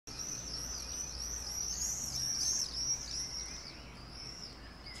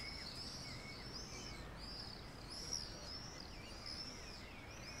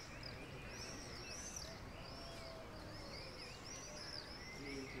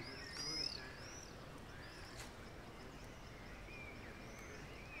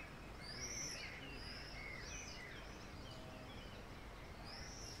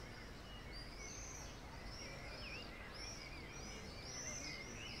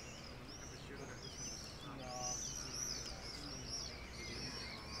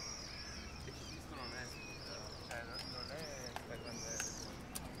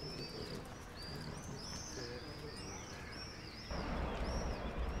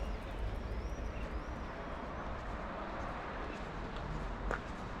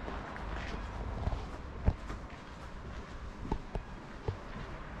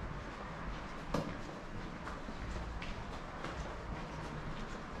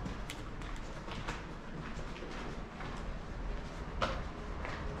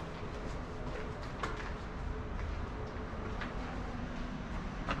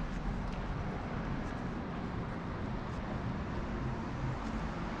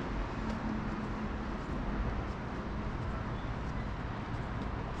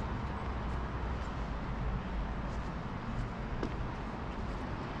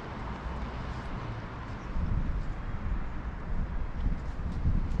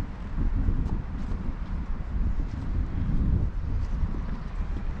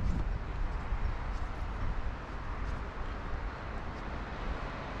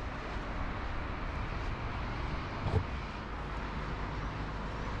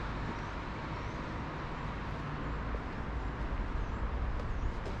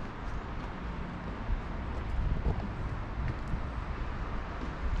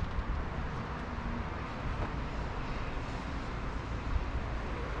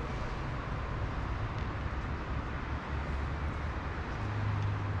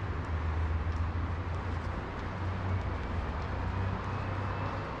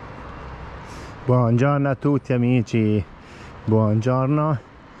Buongiorno a tutti amici, buongiorno.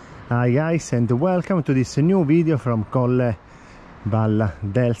 Hi guys, and welcome to this new video from Colle Val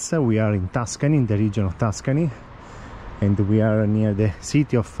d'Elsa. We are in Tuscany, in the region of Tuscany, and we are near the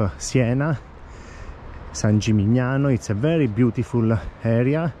city of Siena, San Gimignano. It's a very beautiful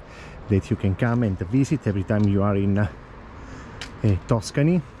area that you can come and visit every time you are in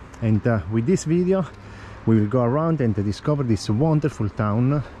Tuscany. And with this video we will go around and discover this wonderful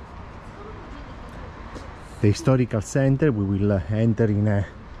town, the historical center. We will enter in a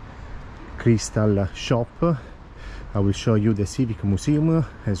crystal shop. I will show you the civic museum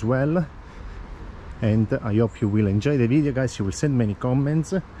as well, and I hope you will enjoy the video, guys. You will send many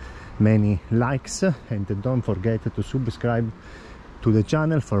comments, many likes, and don't forget to subscribe to the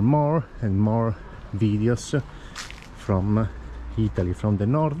channel for more and more videos from Italy, from the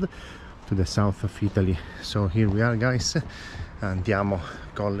north to the south of Italy. So here we are, guys. Andiamo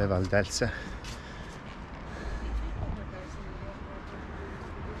Colle Val d'Elsa.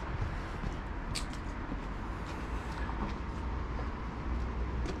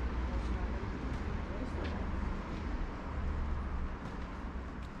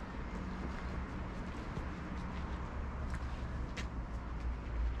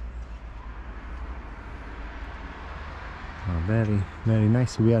 Very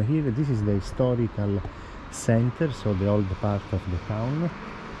nice. We are here. This is the historical center, so the old part of the town.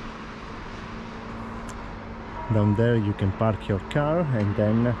 Down there you can park your car and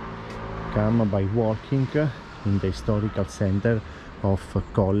then come by walking in the historical center of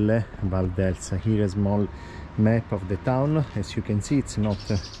Colle Val d'Elsa. Here a small map of the town. As you can see, it's not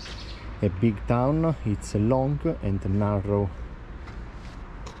a big town, it's a long and narrow,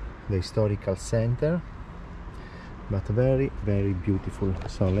 the historical center, but very beautiful.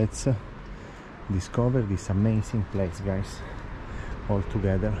 So let's discover this amazing place, guys, all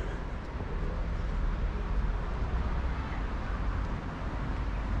together.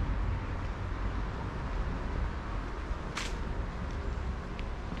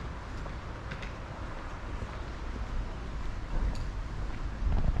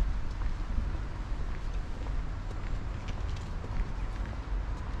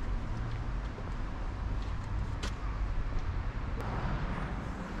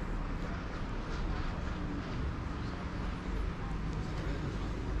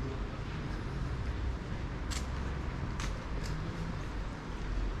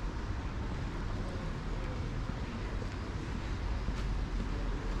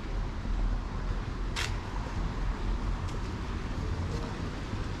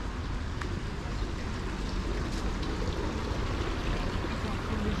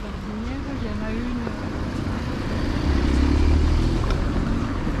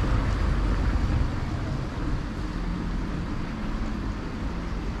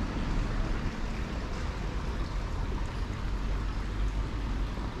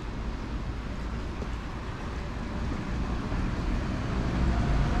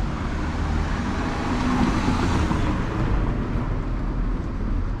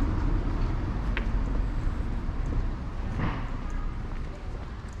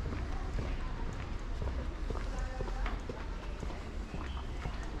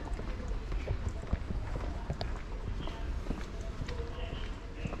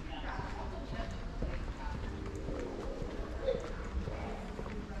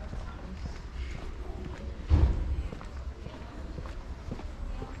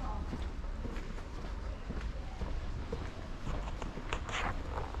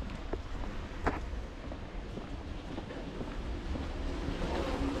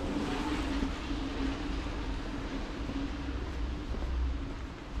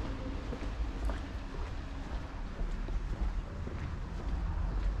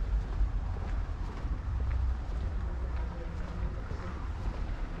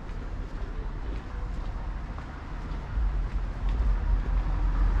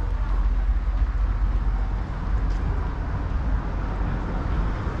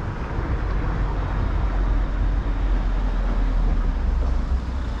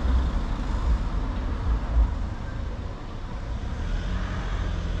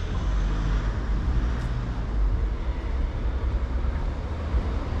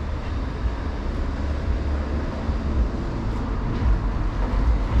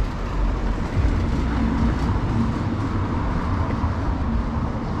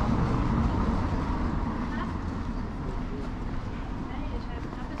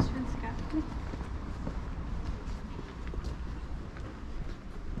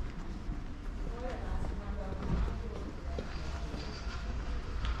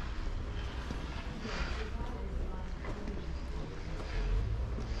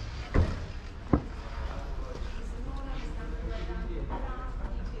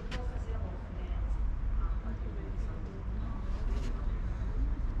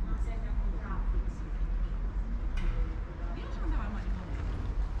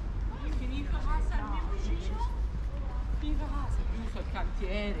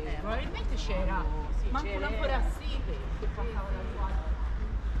 volentieri. Probabilmente c'era, ma anche una forassite che passava da qua.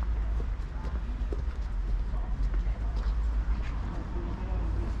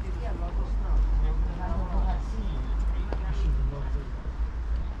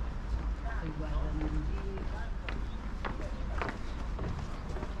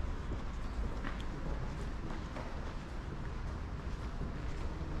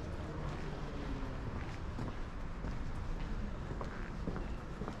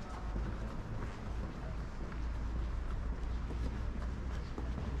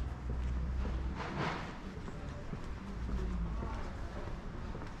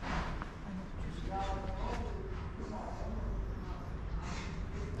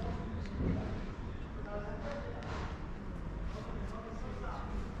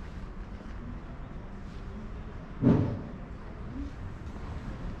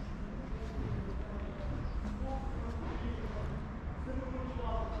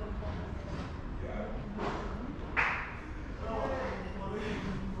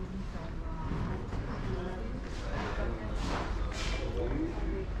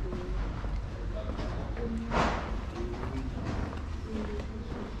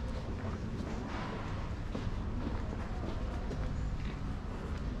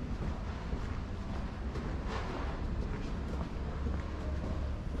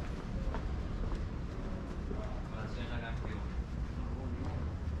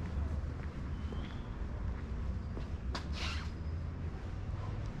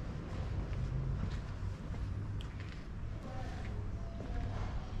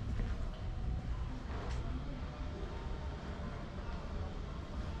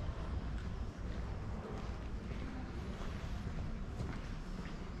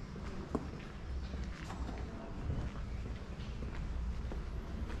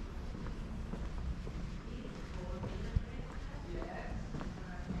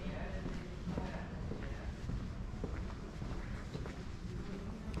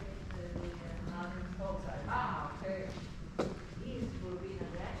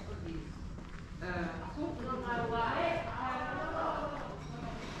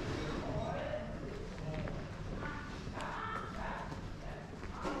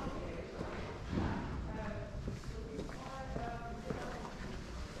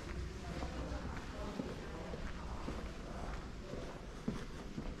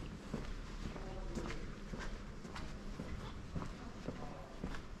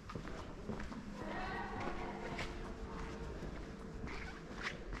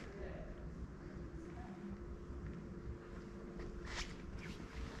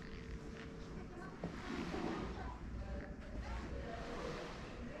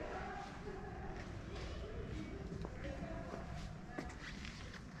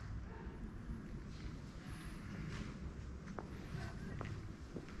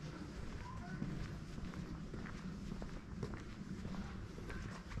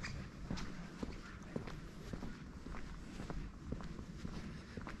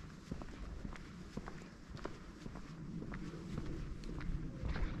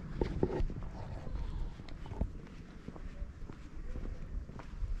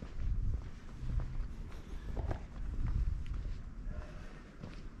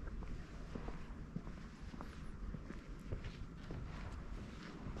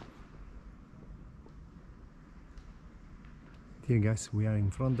 Here guys, we are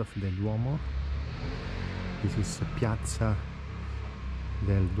in front of the Duomo. This is Piazza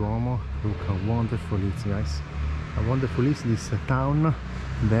del Duomo. Look how wonderful it is, guys. How wonderful is this town.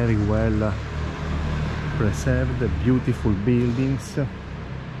 Very well preserved, beautiful buildings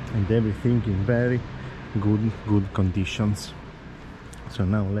and everything in very good conditions. So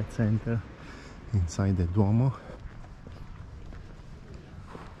now let's enter inside the Duomo.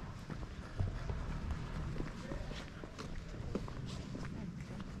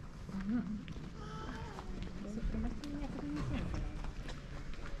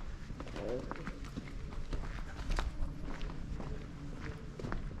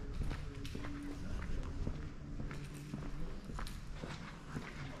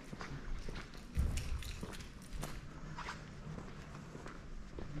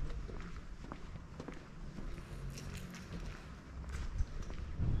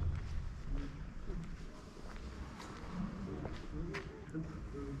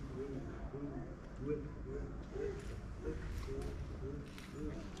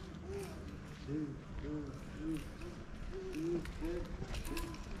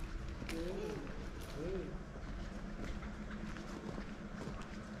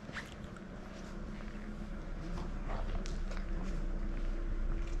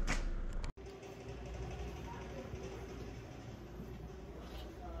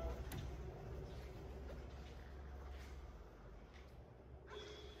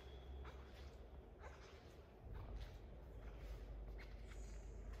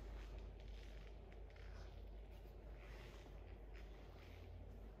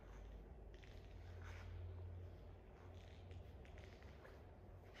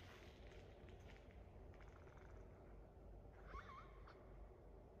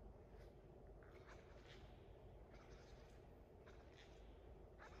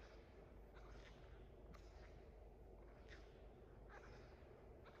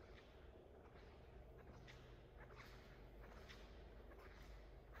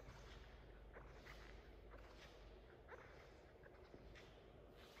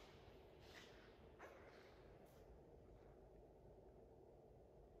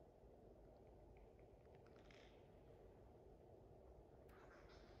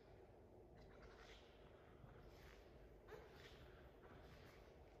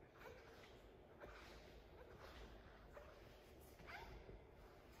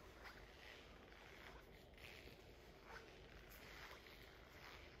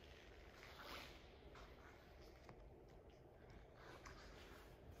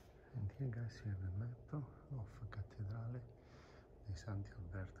 Here guys you have a map of Cathedral di Santi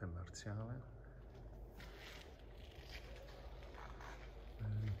Alberto e Marziale.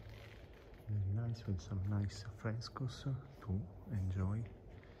 Very nice, with some nice frescoes to enjoy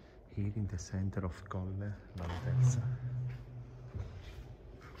here in the center of Colle Val.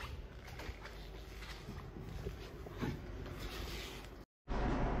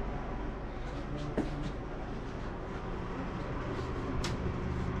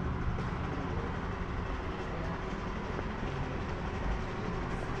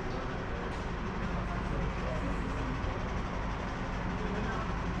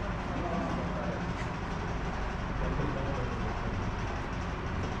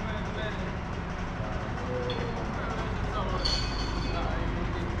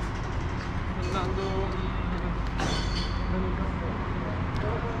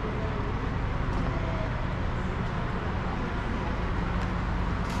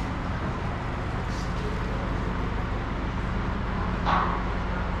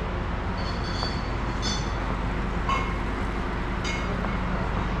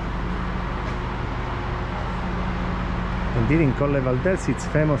 And here in Colle Val, it's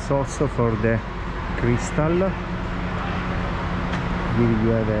famous also for the crystal. Here you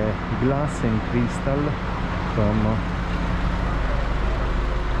have a glass and crystal from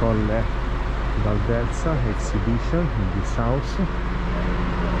Colle Val exhibition in this house.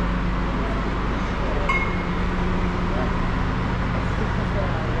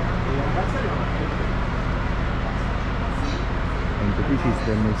 And this is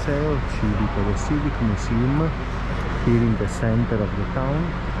the Museo Civico, the Civic Museum, here in the center of the town.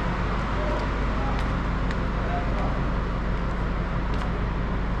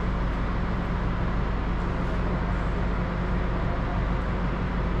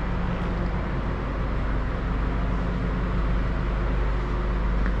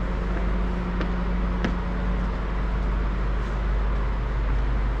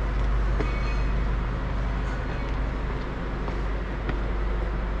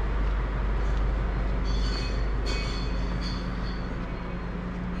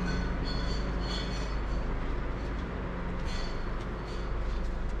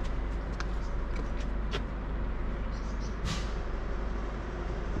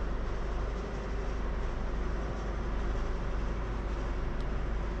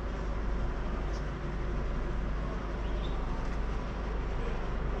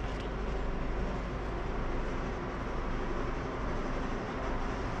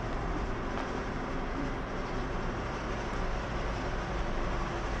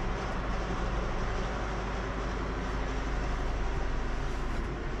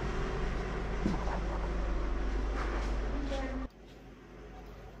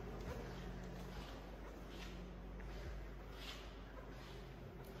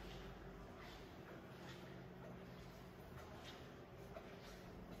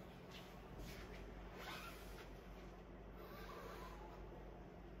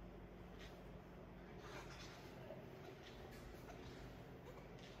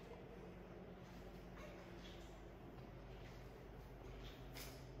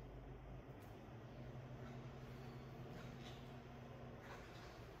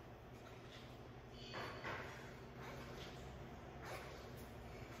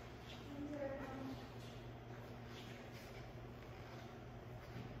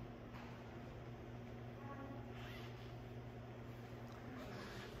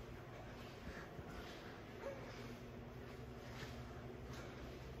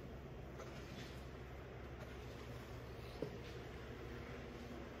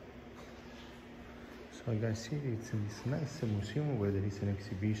 So guys, here it's this nice museum where there is an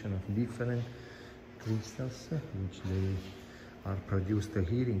exhibition of different crystals which they are produced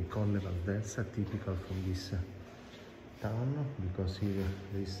here in Colle Val, typical from this town, because here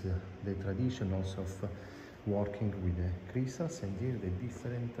there is the tradition also of working with the crystals, and here the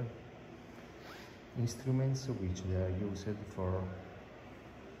different instruments which they are used for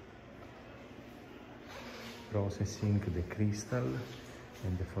processing the crystal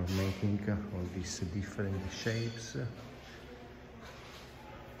and for making all these different shapes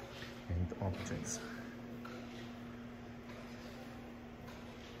and objects.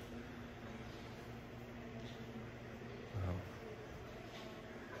 Wow.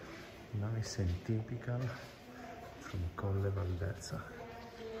 Nice and typical from Colle Val.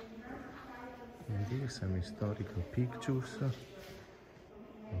 And here some historical pictures of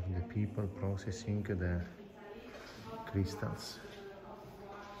the people processing the crystals.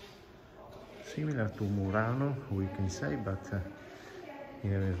 Similar to Murano, we can say, but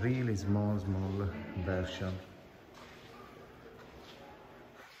in a really small version.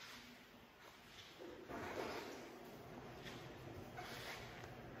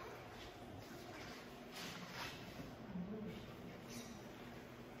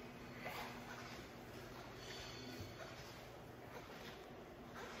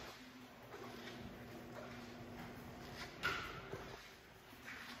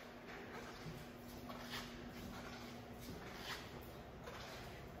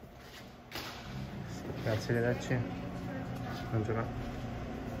 Grazie, arrivederci. Buona giornata.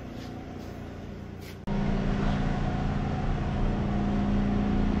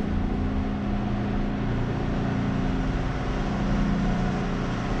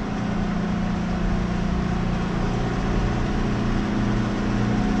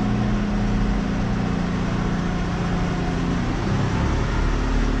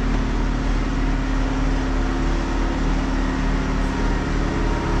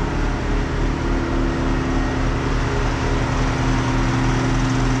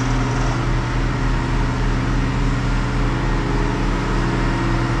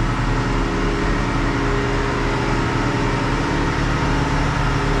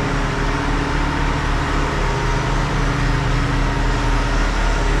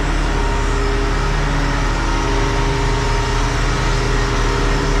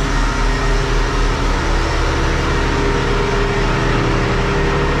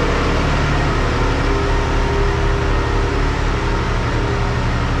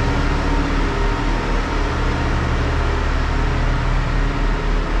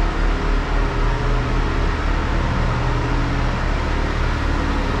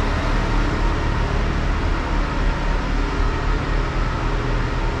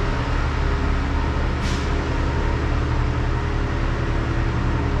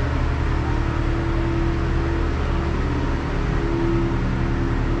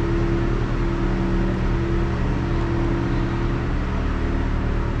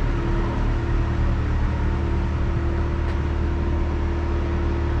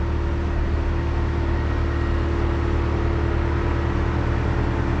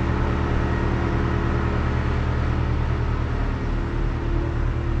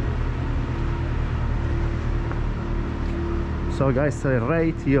 So guys,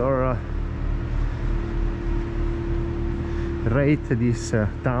 rate this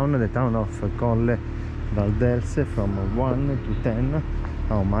town, the town of Colle Val from 1 to 10.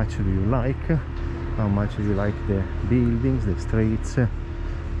 How much do you like? How much do you like the buildings, the streets,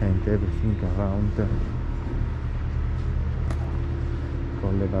 and everything around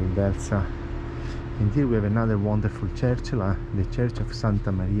Colle Val. And here we have another wonderful church, the Church of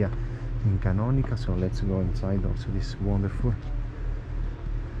Santa Maria in Canonica. So let's go inside also this wonderful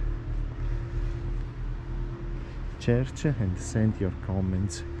church and send your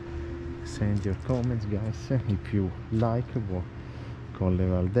comments guys, if you like Colle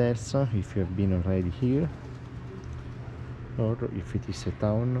Val, if you have been already here, or if it is a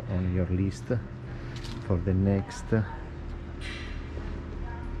town on your list for the next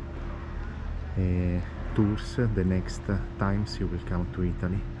tours, the next times you will come to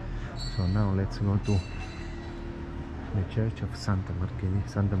Italy. So now let's go to the Church of Santa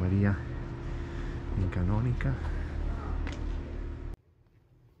Maria in Canonica.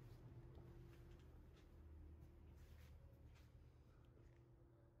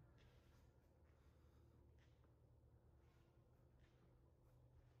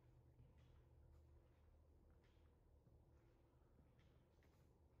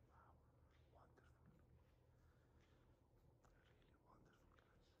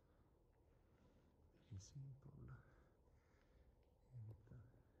 Simple and calm.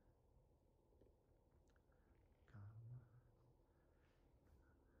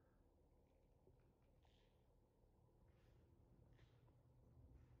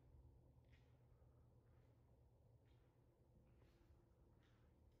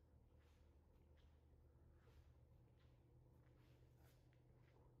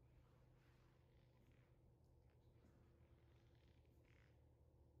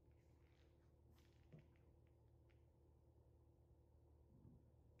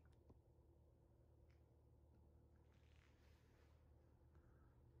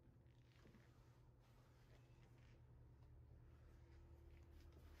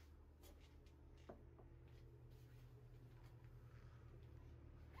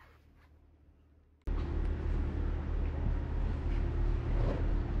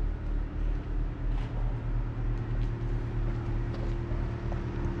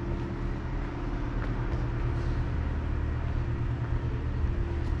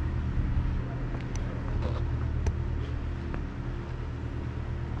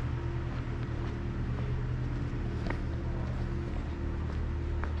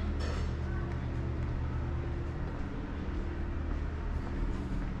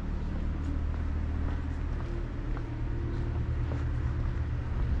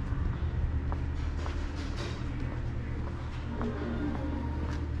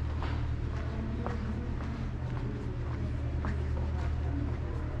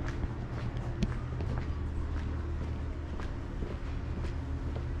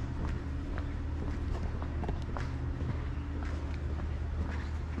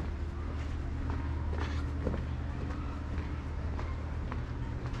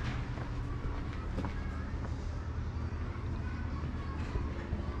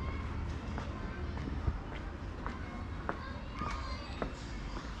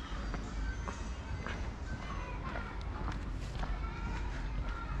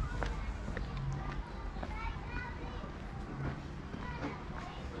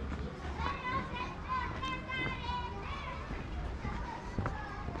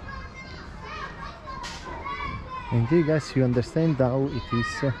 And here guys, you understand how it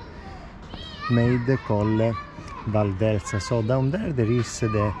is made Colle Val. So down there is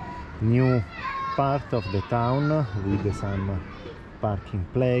the new part of the town with some parking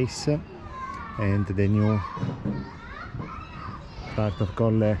place and the new part of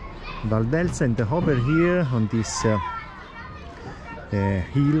Colle Val. And over here on this hill,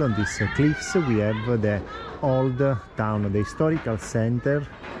 on these cliffs, we have the old town, the historical center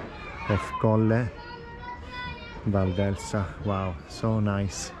of Colle Val. Wow, so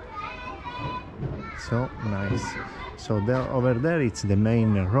nice, so nice. So there, over there it's the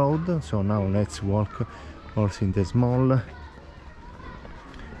main road. So now let's walk also in the small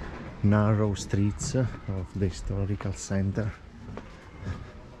narrow streets of the historical center,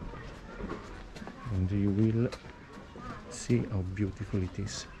 and you will see how beautiful it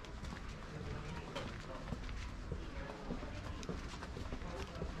is.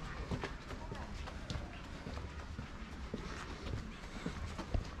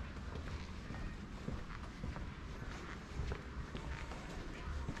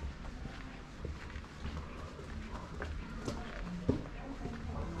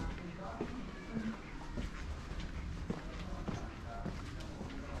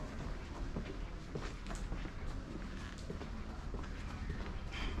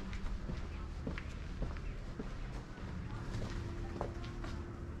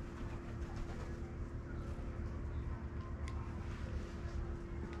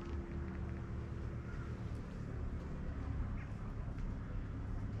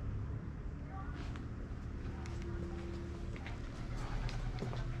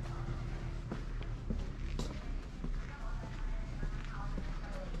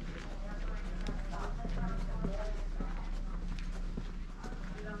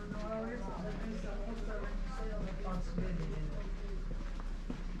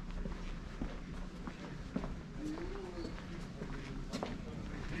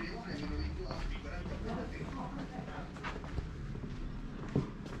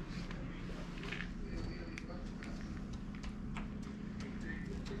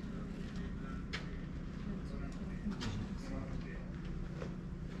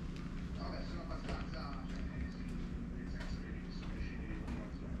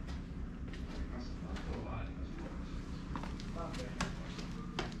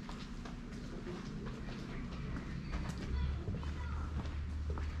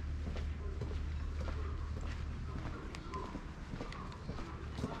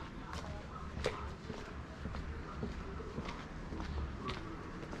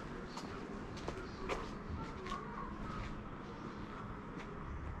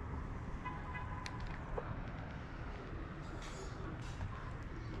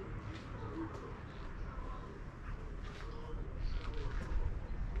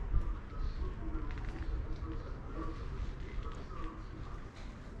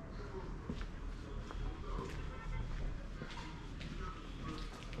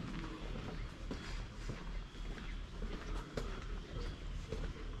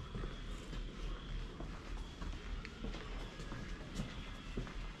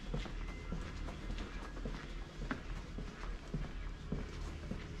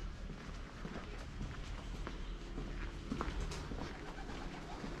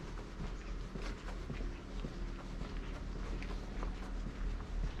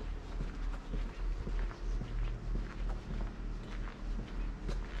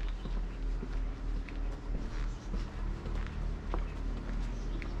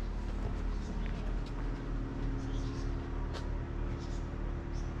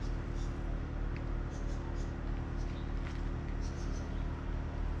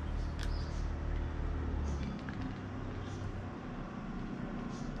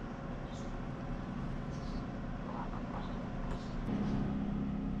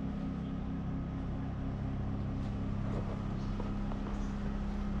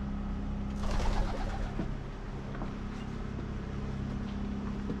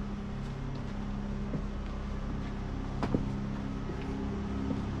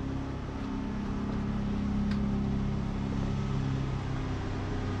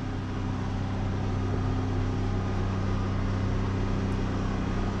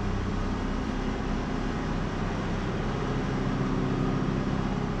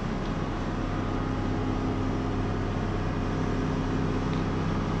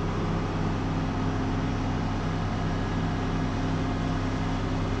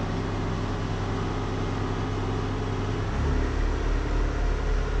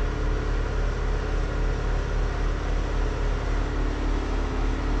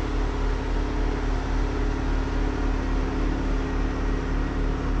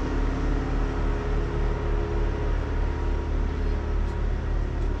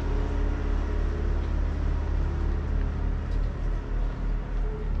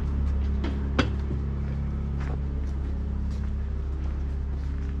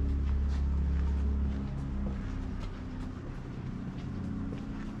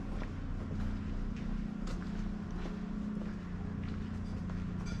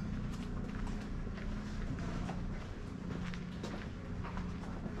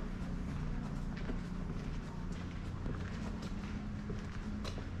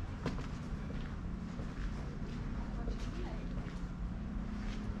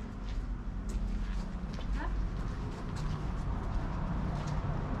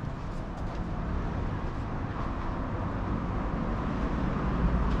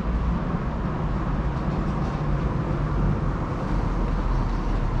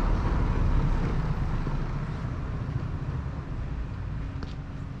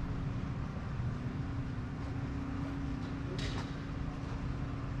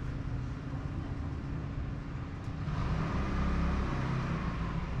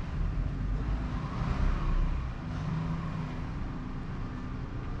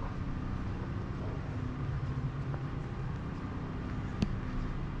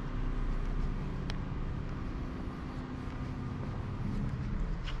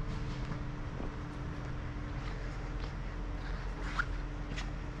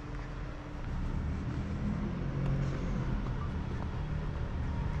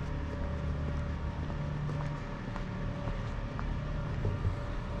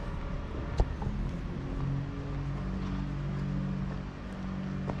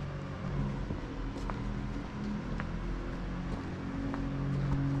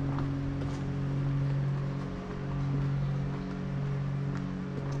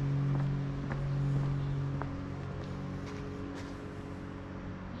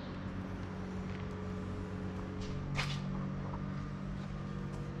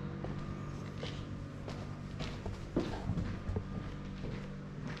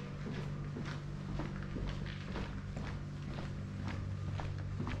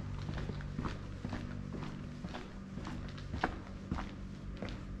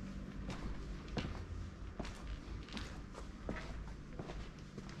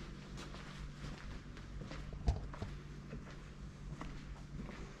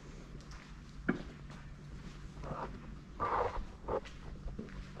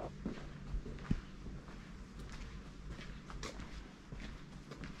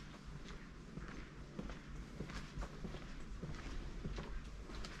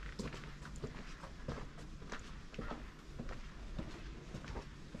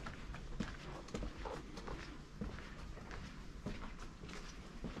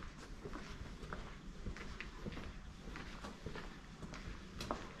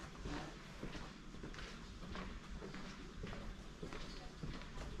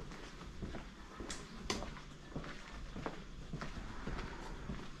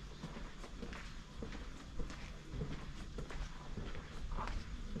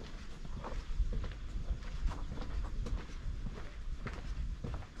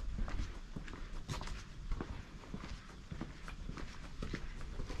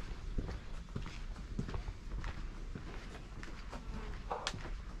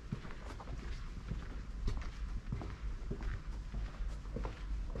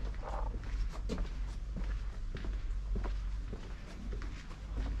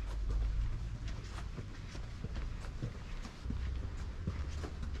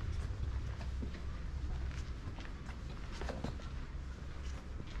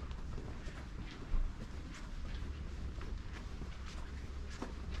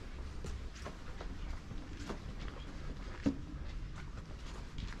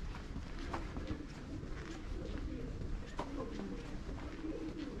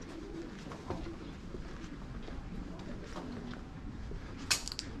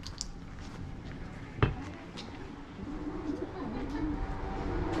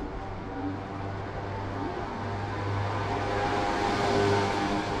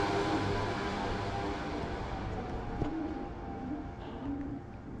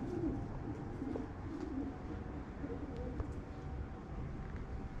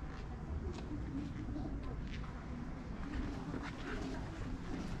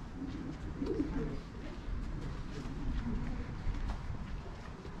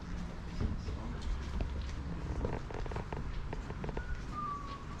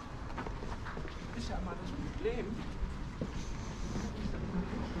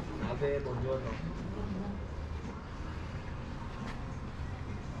 Buongiorno.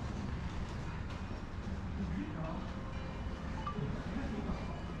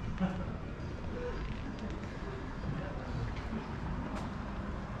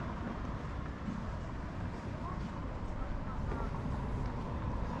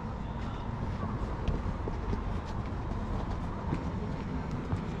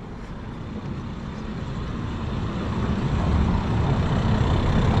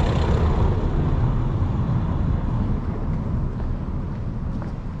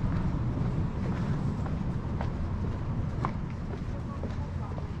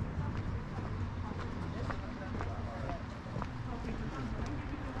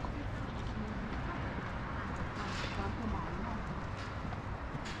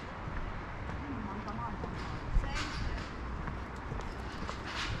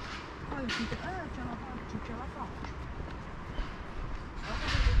 Ce la faccio.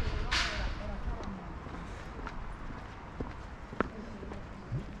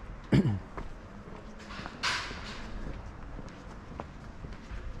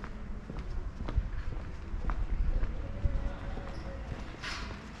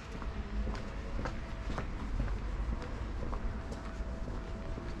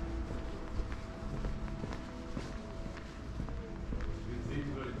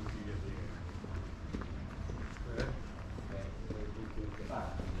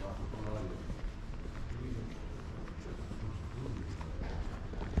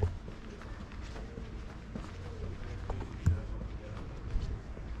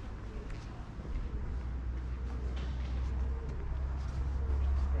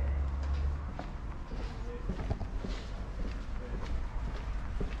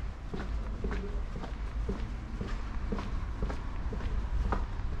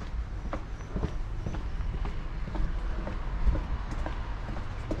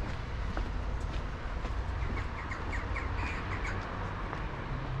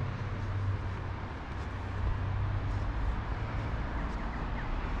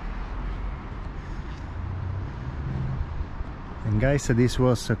 And guys, this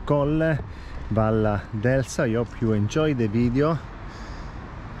was Colle Val d'Elsa. I hope you enjoyed the video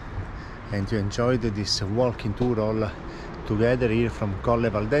and you enjoyed this walking tour all together here from Colle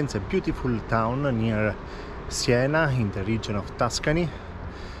Val d'Elsa, a beautiful town near Siena in the region of Tuscany.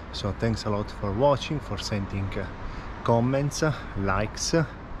 So thanks a lot for watching, for sending comments, likes,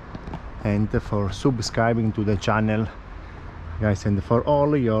 and for subscribing to the channel, guys, and for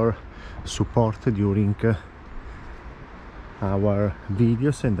all your support during our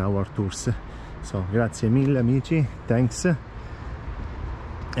videos and our tours. So grazie mille amici, thanks,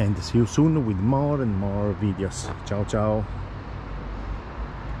 and see you soon with more and more videos. Ciao ciao.